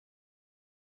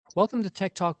Welcome to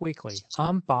Tech Talk Weekly.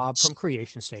 I'm Bob from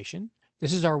Creation Station.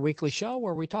 This is our weekly show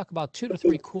where we talk about 2 to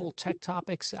 3 cool tech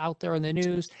topics out there in the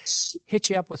news, hit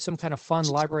you up with some kind of fun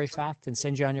library fact, and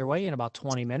send you on your way in about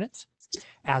 20 minutes.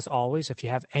 As always, if you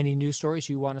have any news stories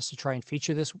you want us to try and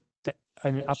feature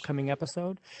in an upcoming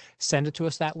episode, send it to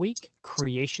us that week,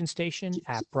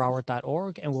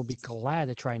 creationstation@broward.org, and we'll be glad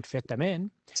to try and fit them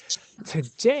in.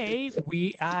 Today,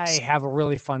 I have a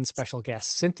really fun special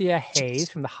guest, Cynthia Hayes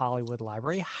from the Hollywood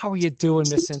Library. How are you doing,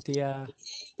 Miss Cynthia?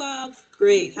 Bob,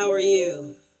 great. How are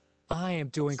you? I am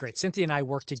doing great. Cynthia and I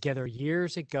worked together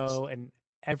years ago, and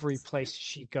every place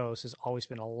she goes has always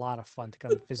been a lot of fun to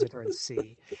come visit her and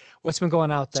see. What's been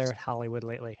going out there at Hollywood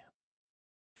lately?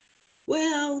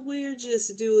 Well, we're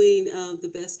just doing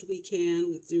the best we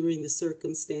can during the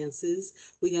circumstances.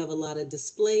 We have a lot of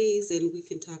displays, and we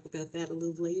can talk about that a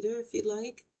little later if you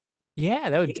like. Yeah,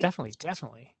 that would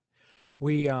definitely.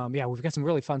 Yeah, we've got some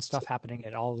really fun stuff happening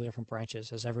at all the different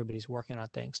branches as everybody's working on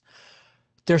things.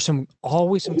 There's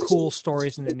always some cool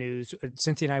stories in the news.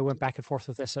 Cynthia and I went back and forth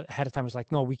with this ahead of time. It was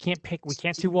like, no, we can't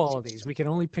do all of these. We can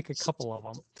only pick a couple of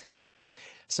them.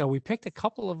 So we picked a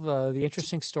couple of the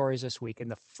interesting stories this week.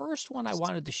 And the first one I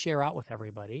wanted to share out with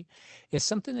everybody is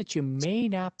something that you may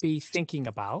not be thinking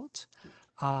about,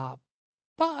 uh,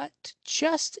 but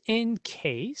just in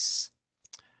case,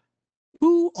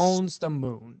 who owns the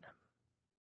moon?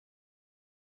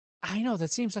 I know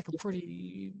that seems like a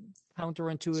pretty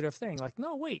counterintuitive thing. Like,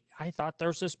 no, wait, I thought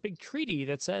there's this big treaty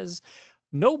that says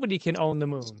nobody can own the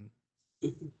moon.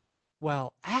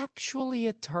 Well, actually,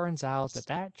 it turns out that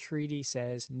that treaty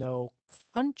says no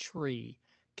country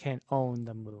can own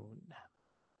the moon.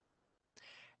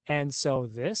 And so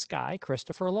this guy,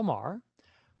 Christopher Lamar,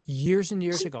 years and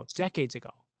years ago, decades ago,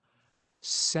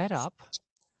 set up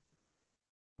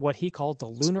what he called the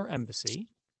Lunar Embassy,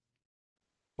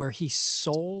 where he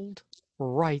sold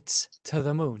rights to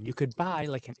the moon. You could buy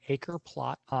like an acre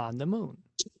plot on the moon.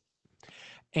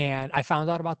 And I found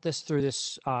out about this through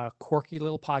this quirky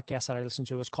little podcast that I listened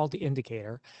to. It's called The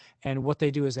Indicator. And what they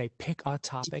do is they pick a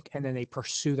topic and then they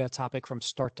pursue that topic from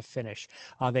start to finish.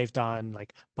 They've done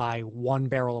like buy 1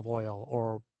 barrel of oil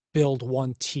or build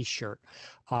 1 T-shirt.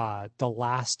 The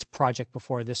last project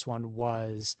before this one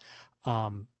was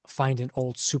find an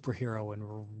old superhero and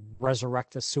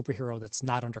resurrect a superhero that's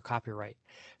not under copyright.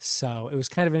 So it was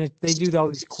kind of they do all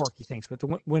these quirky things. But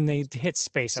when they hit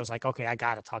space, I was like, okay, I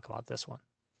got to talk about this one.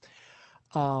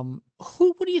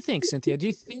 What do you think, Cynthia? Do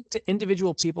you think that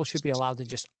individual people should be allowed to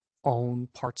just own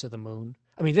parts of the moon?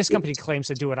 I mean, this company claims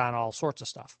to do it on all sorts of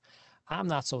stuff. I'm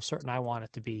not so certain I want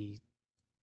it to be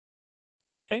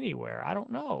anywhere. I don't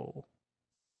know.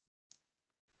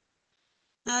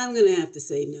 I'm going to have to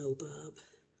say no, Bob.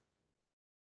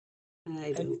 I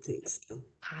And don't think so.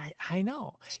 I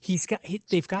know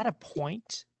they've got a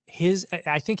point.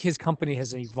 I think his company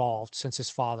has evolved since his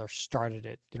father started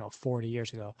it, 40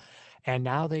 years ago. And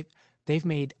now they've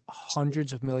made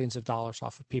hundreds of millions of dollars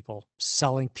off of people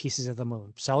selling pieces of the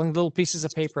moon, selling little pieces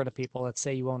of paper to people that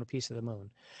say you own a piece of the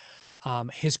moon.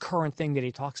 His current thing that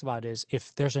he talks about is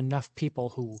if there's enough people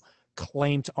who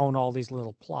claim to own all these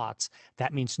little plots,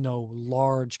 that means no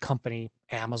large company,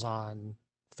 Amazon,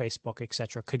 Facebook,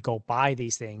 etc., could go buy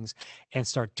these things and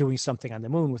start doing something on the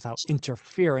moon without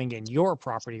interfering in your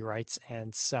property rights.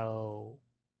 And so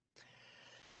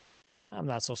I'm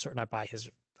not so certain I buy his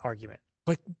argument.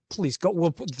 But please go.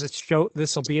 We'll put the show.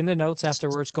 This will be in the notes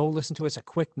afterwards. Go listen to it. It's a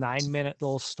quick 9-minute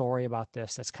little story about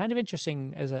this. That's kind of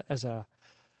interesting as a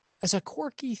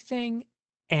quirky thing,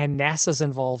 and NASA's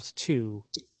involved too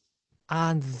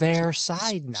on their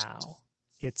side now,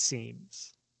 it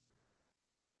seems,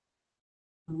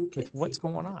 Okay. with what's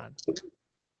going on.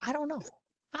 I don't know.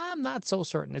 I'm not so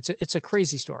certain. It's a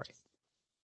crazy story.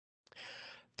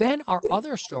 Then our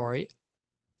other story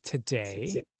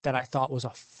today that I thought was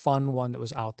a fun one that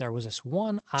was out there was this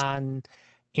one on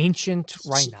ancient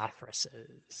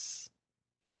rhinoceroses.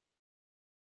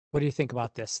 What do you think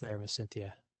about this there, Miss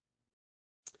Cynthia?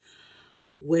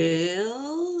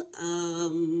 Well,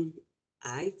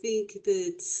 I think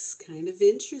that's kind of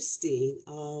interesting.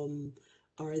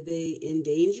 Are they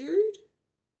endangered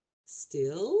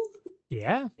still?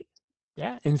 Yeah,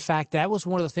 yeah. In fact, that was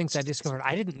one of the things I discovered.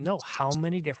 I didn't know how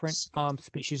many different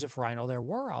species of rhino there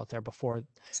were out there before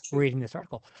It's true. reading this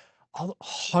article.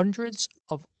 Hundreds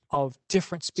of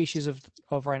different species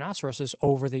of rhinoceroses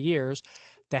over the years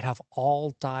that have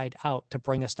all died out to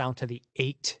bring us down to the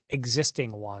 8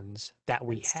 existing ones that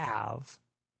we That's have.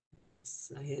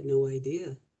 I had no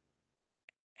idea.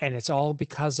 And it's all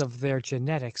because of their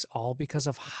genetics, all because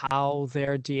of how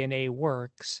their DNA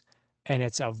works. And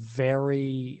it's a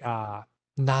very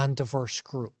non diverse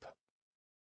group.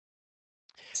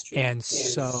 And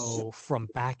so from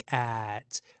back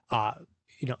at,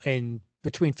 in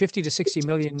between 50 to 60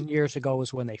 million years ago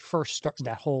is when they first start,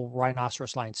 that whole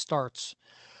rhinoceros line starts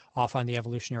off on the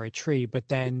evolutionary tree, but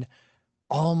then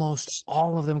almost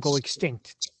all of them go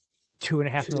extinct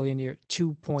 2.5 million years,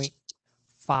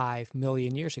 2.5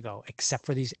 million years ago, except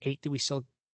for these 8 that we still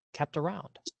kept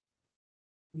around.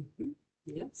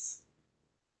 Yes.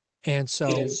 And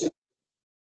so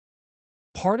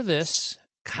part of this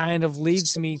kind of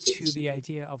leads me to the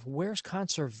idea of where's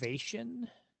conservation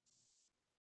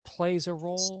plays a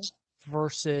role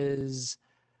versus,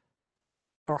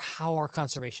 or how our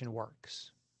conservation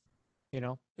works.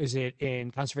 Is it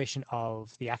in conservation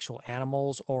of the actual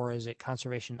animals, or is it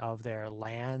conservation of their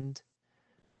land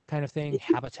kind of thing,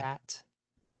 habitat?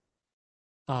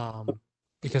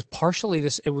 Because partially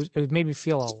it made me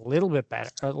feel a little bit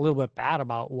bad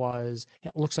about was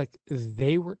it looks like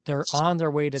they're on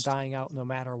their way to dying out no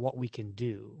matter what we can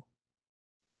do,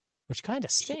 which kind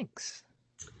of stinks.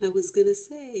 I was gonna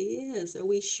say, yes. Are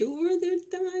we sure they're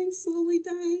dying, slowly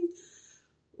dying?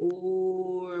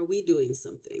 Or are we doing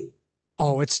something?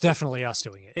 Oh, it's definitely us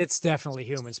doing it. It's definitely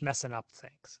humans messing up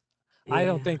things. I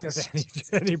don't think there's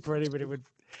anybody would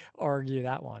argue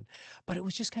that one. But it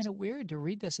was just kind of weird to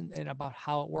read this and about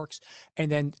how it works.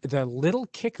 And then the little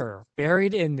kicker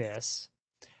buried in this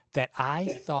that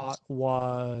I thought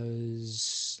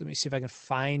was, let me see if I can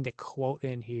find a quote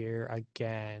in here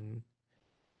again.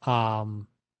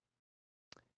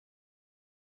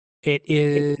 It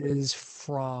is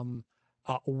from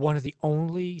one of the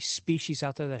only species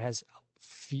out there that has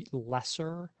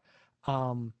lesser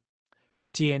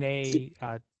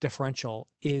DNA differential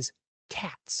is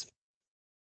cats.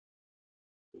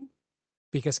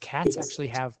 Because cats actually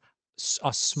have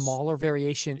a smaller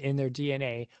variation in their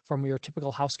DNA from your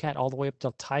typical house cat all the way up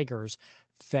to tigers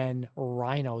than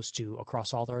rhinos do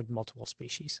across all their multiple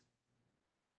species.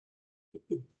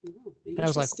 And I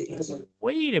was like,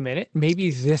 wait a minute,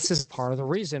 maybe this is part of the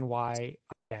reason why,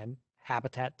 again,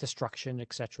 habitat destruction,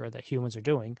 etc., that humans are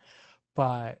doing,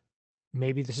 but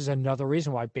maybe this is another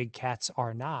reason why big cats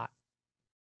are not.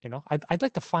 I'd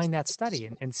like to find that study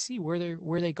and see where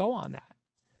they go on that.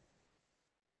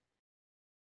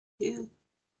 Yeah.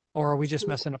 Or are we just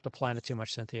messing up the planet too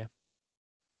much, Cynthia?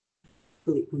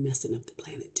 We're messing up the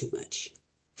planet too much.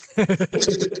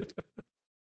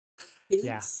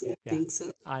 Yes, Yeah. I think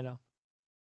so. I know.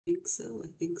 I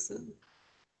think so.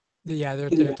 Yeah,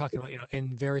 they're talking about,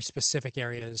 in very specific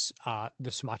areas,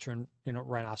 the Sumatran,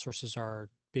 rhinoceroses are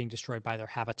being destroyed by their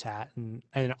habitat and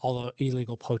all the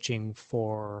illegal poaching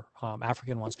for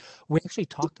African ones. We actually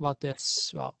talked about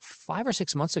this about 5 or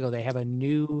 6 months ago. They have a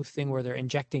new thing where they're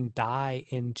injecting dye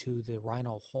into the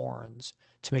rhino horns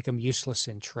to make them useless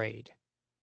in trade.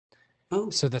 Oh,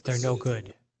 so that they're no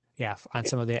good. Yeah, on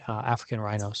some of the African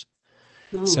rhinos.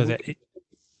 oh, So that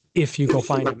if you go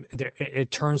find them,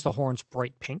 it turns the horns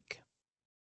bright pink.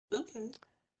 okay.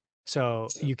 So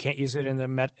you can't use it in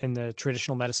the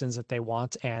traditional medicines that they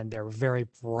want, and they're very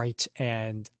bright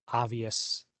and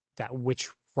obvious that which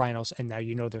rhinos, and now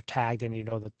they're tagged, and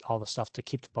all the stuff to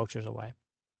keep the poachers away.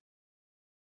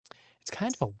 It's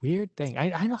kind of a weird thing.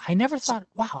 I never thought,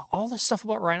 wow, all this stuff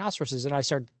about rhinoceroses, and I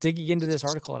started digging into this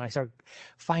article, and I started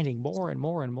finding more and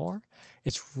more and more.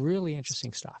 It's really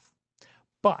interesting stuff.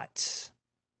 But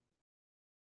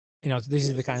these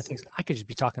are the kind of things I could just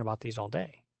be talking about these all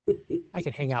day. I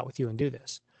can hang out with you and do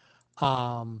this.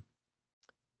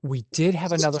 We did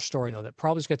have another story, though, that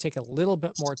probably is going to take a little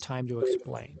bit more time to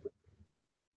explain.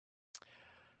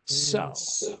 So,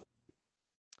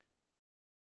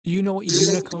 you know what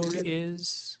Unicode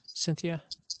is, Cynthia?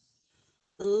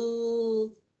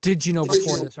 Oh. Did you know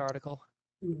before this article?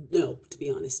 No, to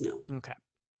be honest, no. Okay.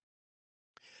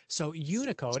 So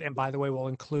Unicode, and by the way, we'll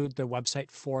include the website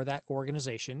for that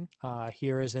organization.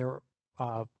 Here is their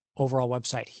overall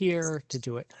website here to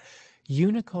do it.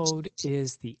 Unicode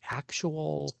is the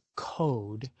actual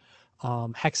code,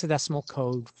 hexadecimal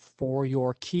code for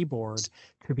your keyboard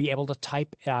to be able to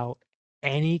type out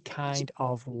any kind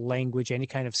of language, any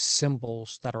kind of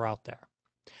symbols that are out there.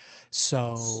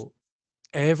 So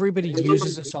everybody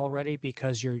uses this already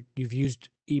because you've used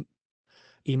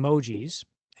emojis.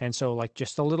 And so like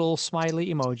just a little smiley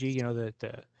emoji,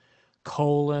 the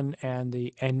colon and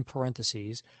the end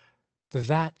parentheses,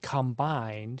 that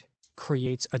combined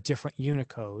creates a different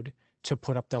Unicode to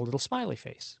put up that little smiley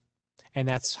face. And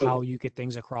that's how you get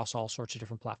things across all sorts of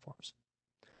different platforms.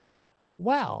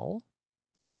 Well,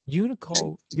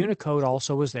 Unicode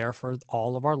also was there for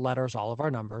all of our letters, all of our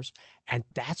numbers. And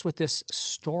that's what this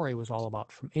story was all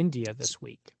about from India this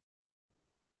week.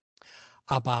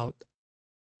 About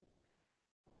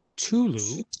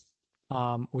Tulu,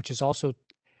 which is also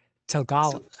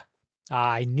Tagalog.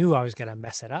 I knew I was going to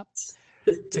mess it up.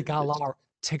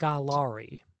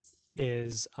 Tagalari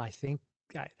is, I think,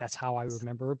 that's how I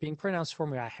remember it being pronounced for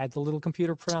me. I had the little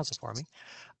computer pronounce it for me.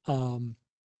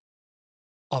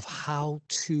 Of how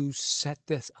to set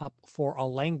this up for a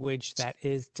language that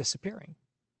is disappearing.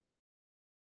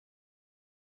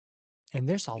 And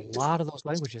there's a lot of those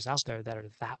languages out there that are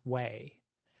that way,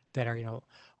 that are,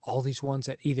 all these ones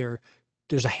that either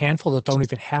there's a handful that don't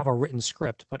even have a written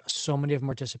script, but so many of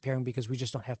them are disappearing because we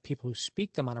just don't have people who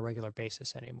speak them on a regular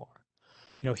basis anymore.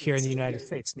 Here in the United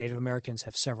States, Native Americans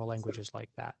have several languages like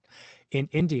that. In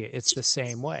India, it's the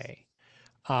same way.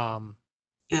 Of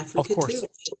Africa course. too.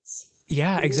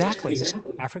 Yeah, exactly.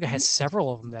 Africa has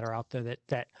several of them that are out there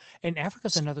and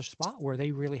Africa's another spot where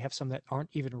they really have some that aren't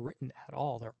even written at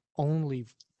all. They're only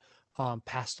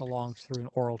passed along through an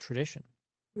oral tradition.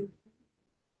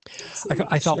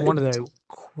 I thought one of the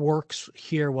quirks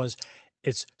here was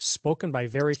it's spoken by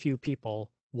very few people,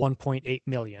 1.8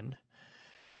 million.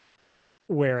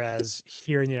 Whereas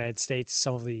here in the United States,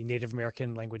 some of the Native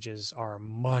American languages are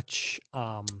much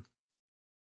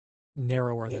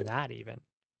narrower than that even.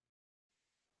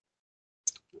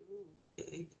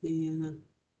 Yeah.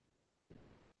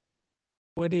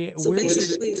 What do you, So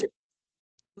basically,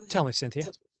 tell me, Cynthia.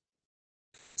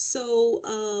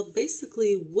 So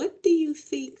basically, what do you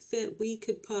think that we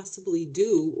could possibly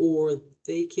do or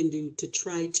they can do to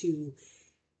try to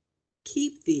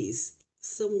keep these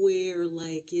somewhere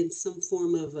like in some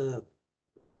form of a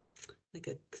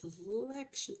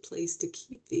collection place to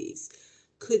keep these?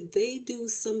 Could they do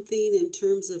something in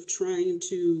terms of trying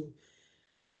to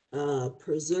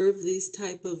preserve these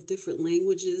type of different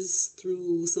languages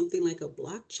through something like a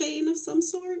blockchain of some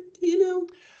sort,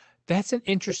 That's an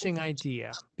interesting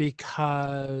idea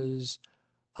because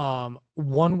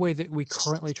one way that we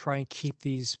currently try and keep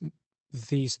these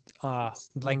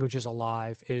languages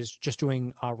alive is just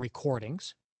doing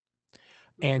recordings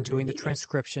and doing the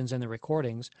transcriptions and the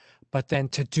recordings. But then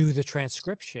to do the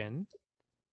transcription,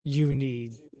 you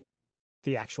need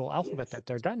the actual alphabet that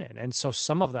they're done in. And so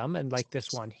some of them, and like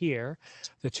this one here,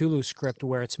 the Tulu script,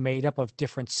 where it's made up of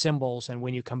different symbols, and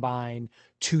when you combine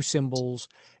two symbols,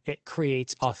 it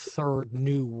creates a third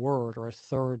new word or a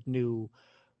third new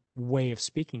way of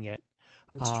speaking it.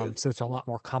 So it's a lot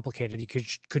more complicated. You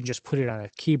couldn't just put it on a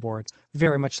keyboard,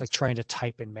 very much like trying to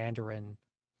type in Mandarin,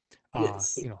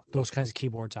 Yes. those kinds of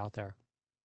keyboards out there.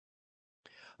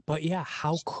 But yeah,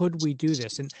 how could we do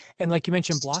this? And like you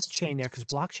mentioned, blockchain there, because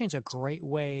blockchain's a great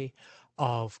way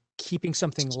of keeping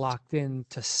something locked in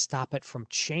to stop it from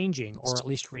changing, or at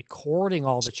least recording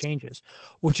all the changes,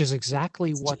 which is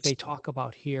exactly what they talk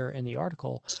about here in the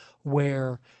article,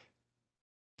 where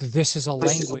this is a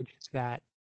language that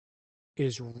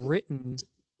is written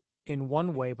in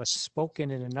one way but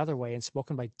spoken in another way, and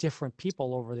spoken by different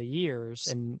people over the years,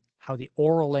 and how the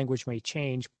oral language may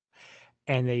change.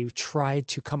 And they tried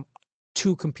to come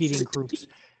two competing groups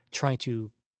trying to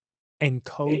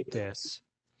encode this,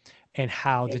 and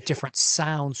how the different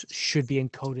sounds should be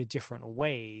encoded different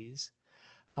ways.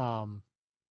 Blockchain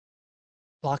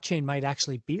might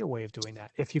actually be a way of doing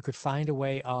that. If you could find a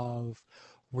way of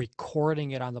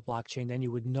recording it on the blockchain, then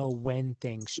you would know when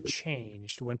things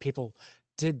changed, when people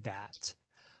did that.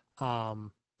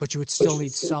 But you would still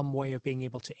need some way of being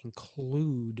able to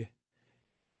include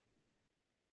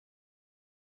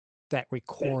that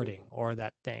recording or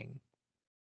that thing.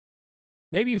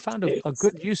 Maybe you found a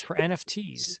good use for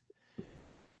NFTs,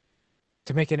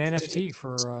 to make an NFT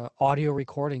for audio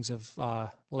recordings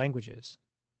of languages.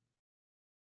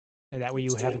 And that way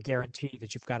you have a guarantee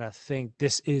that you've got a thing.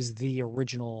 This is the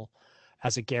original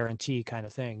as a guarantee kind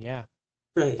of thing. Yeah.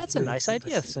 Right. That's a nice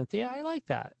idea, Cynthia. I like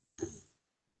that.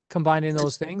 Combining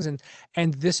those things. And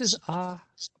this is,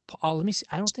 let me see.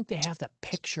 I don't think they have the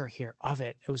picture here of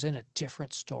it. It was in a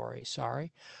different story.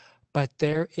 Sorry. But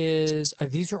there is,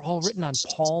 these are all written on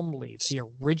palm leaves, the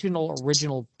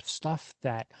original stuff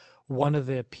that one of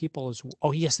the people is,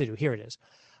 oh, yes, they do. Here it is.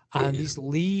 On these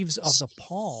leaves of the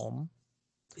palm.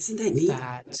 Isn't that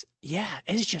neat? Yeah,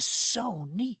 it is just so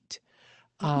neat.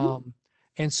 Mm-hmm.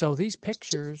 And so these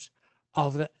pictures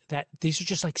of these are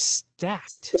just like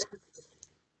stacked.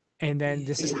 And then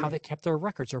this is how they kept their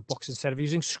records or books. Instead of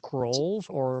using scrolls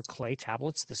or clay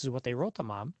tablets, this is what they wrote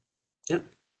them on. Yep.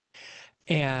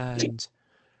 And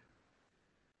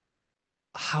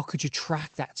how could you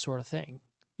track that sort of thing?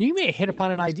 You may hit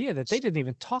upon an idea that they didn't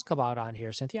even talk about on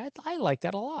here, Cynthia. I like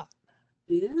that a lot.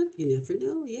 Yeah, you never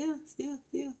know. Yeah.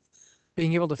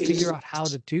 Being able to figure out how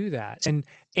to do that. And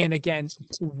again,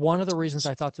 one of the reasons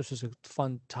I thought this was a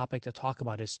fun topic to talk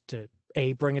about is to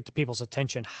bring it to people's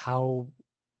attention how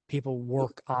people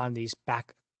work on the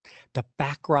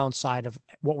background side of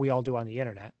what we all do on the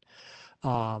internet,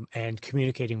 and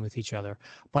communicating with each other.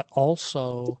 But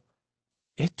also,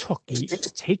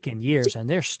 it's taken years, and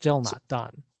they're still not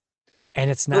done. And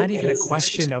it's not even a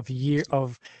question of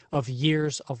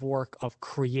years of work of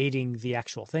creating the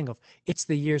actual thing. It's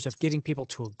the years of getting people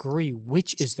to agree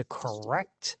which is the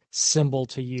correct symbol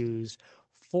to use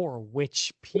for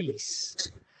which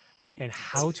piece and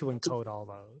how to encode all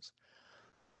those.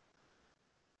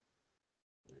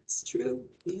 That's true.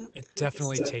 Yeah. It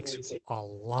definitely takes a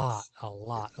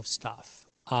lot of stuff.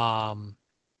 And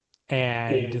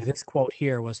this quote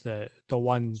here was the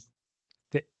one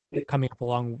that coming up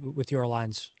along with your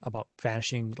lines about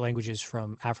vanishing languages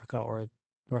from Africa or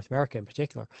North America in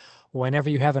particular. Whenever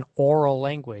you have an oral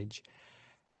language,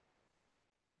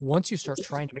 once you start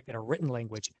trying to make it a written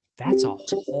language, that's a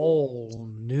whole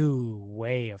new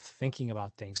way of thinking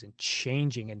about things and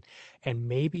changing, and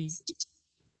maybe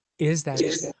is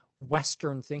that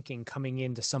Western thinking coming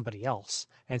into somebody else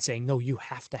and saying, no, you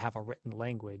have to have a written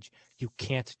language. You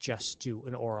can't just do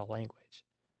an oral language.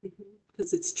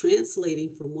 Because it's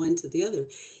translating from one to the other.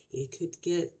 It could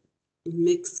get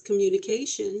mixed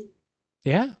communication.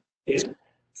 Yeah. So,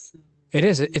 It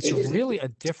is. It's really a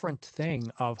different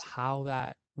thing of how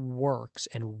that works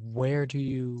and where do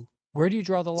you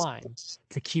draw the line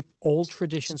to keep old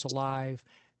traditions alive,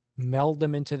 meld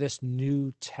them into this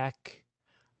new tech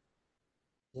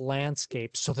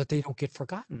landscape so that they don't get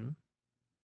forgotten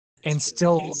and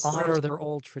still honor their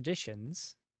old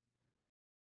traditions.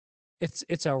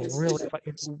 It's a really,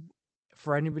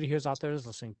 for anybody who's out there is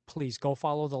listening, please go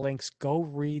follow the links, go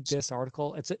read this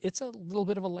article. It's a little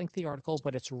bit of a lengthy article,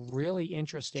 but it's really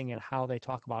interesting in how they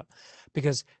talk about,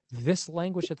 because this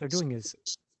language that they're doing is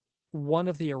one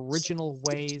of the original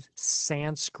ways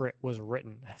Sanskrit was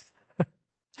written.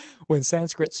 When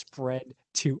Sanskrit spread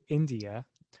to India,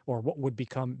 or what would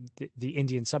become the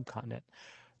Indian subcontinent,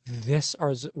 this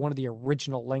is one of the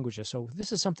original languages. So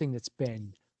this is something that's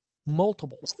been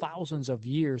multiple thousands of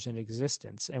years in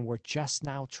existence, and we're just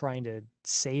now trying to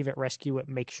save it, rescue it,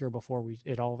 make sure before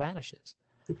it all vanishes.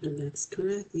 That's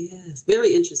correct. Yes.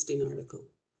 Very interesting article.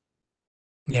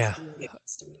 Yeah.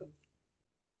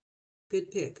 Good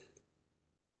pick.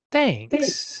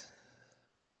 Thanks.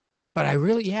 But I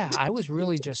was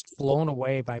really just blown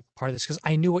away by part of this, because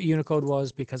I knew what Unicode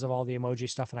was because of all the emoji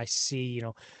stuff, and I see,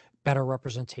 better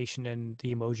representation in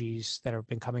the emojis that have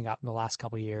been coming out in the last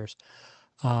couple of years.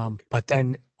 But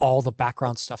then all the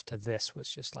background stuff to this was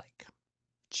just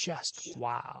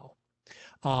wow.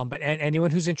 But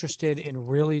anyone who's interested in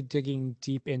really digging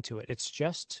deep into it, it's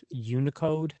just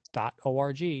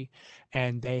unicode.org,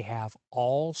 and they have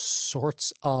all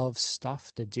sorts of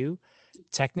stuff to do.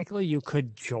 Technically, you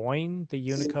could join the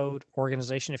Unicode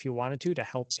organization if you wanted to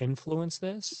help influence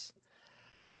this.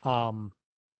 I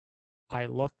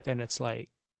looked, and it's like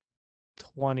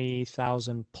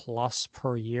 20,000 plus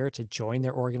per year to join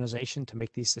their organization to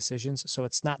make these decisions. So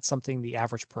it's not something the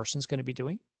average person's going to be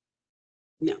doing.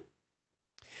 No.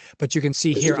 But you can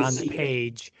see here on the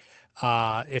page,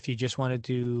 if you just want to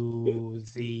do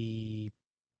the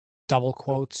double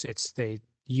quotes, it's the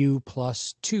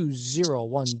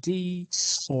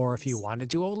U+201D, or if you want to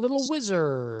do a little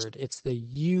wizard, it's the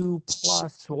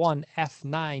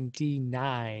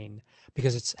U+1F9D9,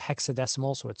 because it's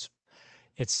hexadecimal, so it's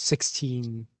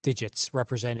 16 digits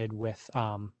represented with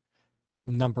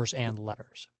numbers and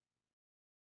letters.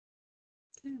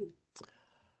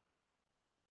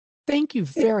 Thank you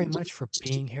very much for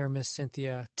being here, Miss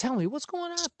Cynthia. Tell me, what's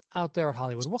going on out there at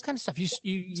Hollywood? What kind of stuff?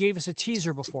 You gave us a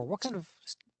teaser before. What kind of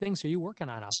things are you working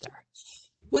on out there?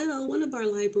 Well, one of our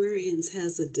librarians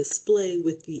has a display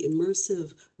with the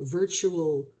immersive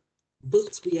virtual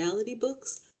books, reality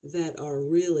books that are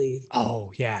really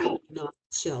off the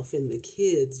shelf, and the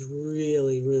kids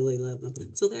really, really love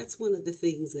them. So that's one of the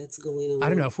things that's going on. I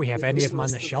don't know if we have any of them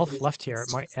on the shelf left here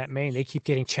at Maine. They keep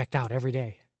getting checked out every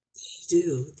day.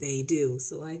 They do.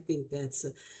 So I think that's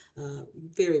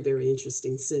very, very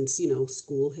interesting, since,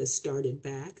 school has started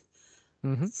back.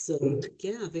 Mm-hmm. So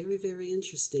yeah, very, very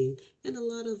interesting. And a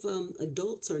lot of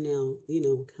adults are now,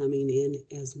 coming in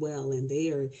as well, and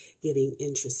they are getting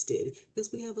interested,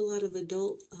 because we have a lot of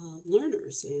adult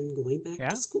learners and going back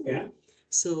to school. Yeah.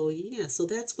 So yeah, so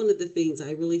that's one of the things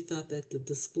I really thought that the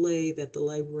display that the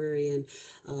librarian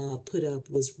put up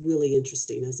was really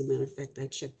interesting. As a matter of fact, I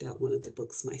checked out one of the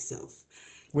books myself.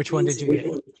 Which one did you get?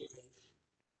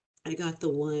 I got the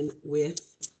one with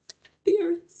the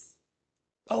Earth.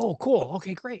 Oh, cool.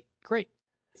 Okay, great.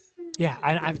 Yeah,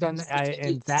 I've done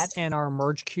and that and our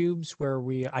merge cubes, where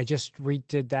I just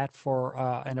redid that for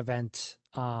an event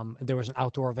There was an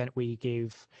outdoor event we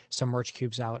gave some merge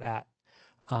cubes out at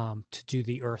to do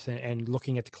the Earth and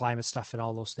looking at the climate stuff and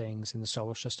all those things in the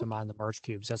solar system on the merge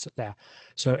cubes. That's yeah.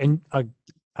 So and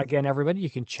again, everybody, you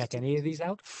can check any of these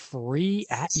out free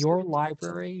at your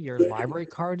library. Your library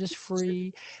card is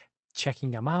free.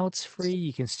 Checking them out's free.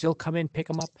 You can still come in, pick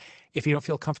them up. If you don't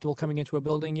feel comfortable coming into a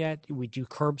building yet, we do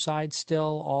curbside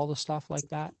still, all the stuff like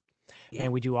that. Yeah,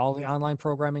 And we do all the online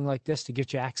programming like this to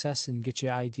get you access and get you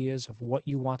ideas of what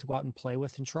you want to go out and play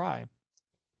with and try.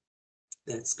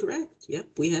 that's correct. Yep,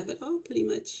 we have it all pretty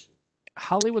much.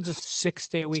 Hollywood's a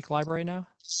 6-day-a-week library now.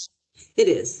 It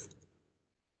is.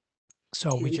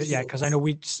 So we just, yeah, because I know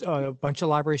we, a bunch of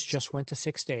libraries just went to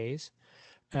 6 days.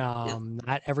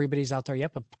 Not everybody's out there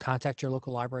yet, but contact your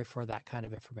local library for that kind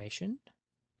of information.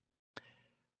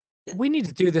 Yeah. We need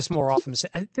to do this more often.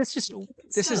 This is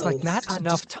like So- not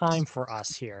enough time for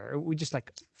us here. We just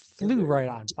like flew right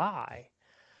on by.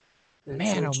 That's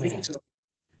Man, so oh man. true.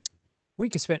 We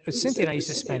could spend, Cynthia and I used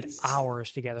to spend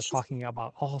hours together talking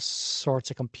about all sorts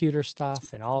of computer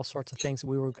stuff and all sorts of things.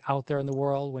 We were out there in the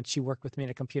world when she worked with me in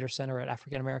a computer center at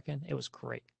African American. It was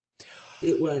great.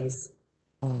 It was.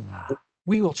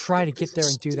 We will try to get there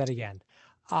and do that again.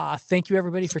 Thank you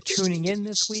everybody for tuning in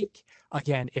this week.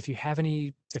 Again, if you have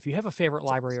a favorite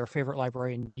library or a favorite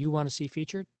librarian you want to see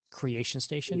featured, Creation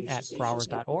Station at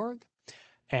broward.org.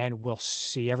 And we'll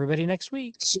see everybody next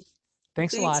week.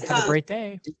 Thanks a lot. Have a great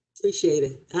day. Appreciate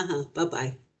it.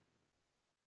 Bye-bye.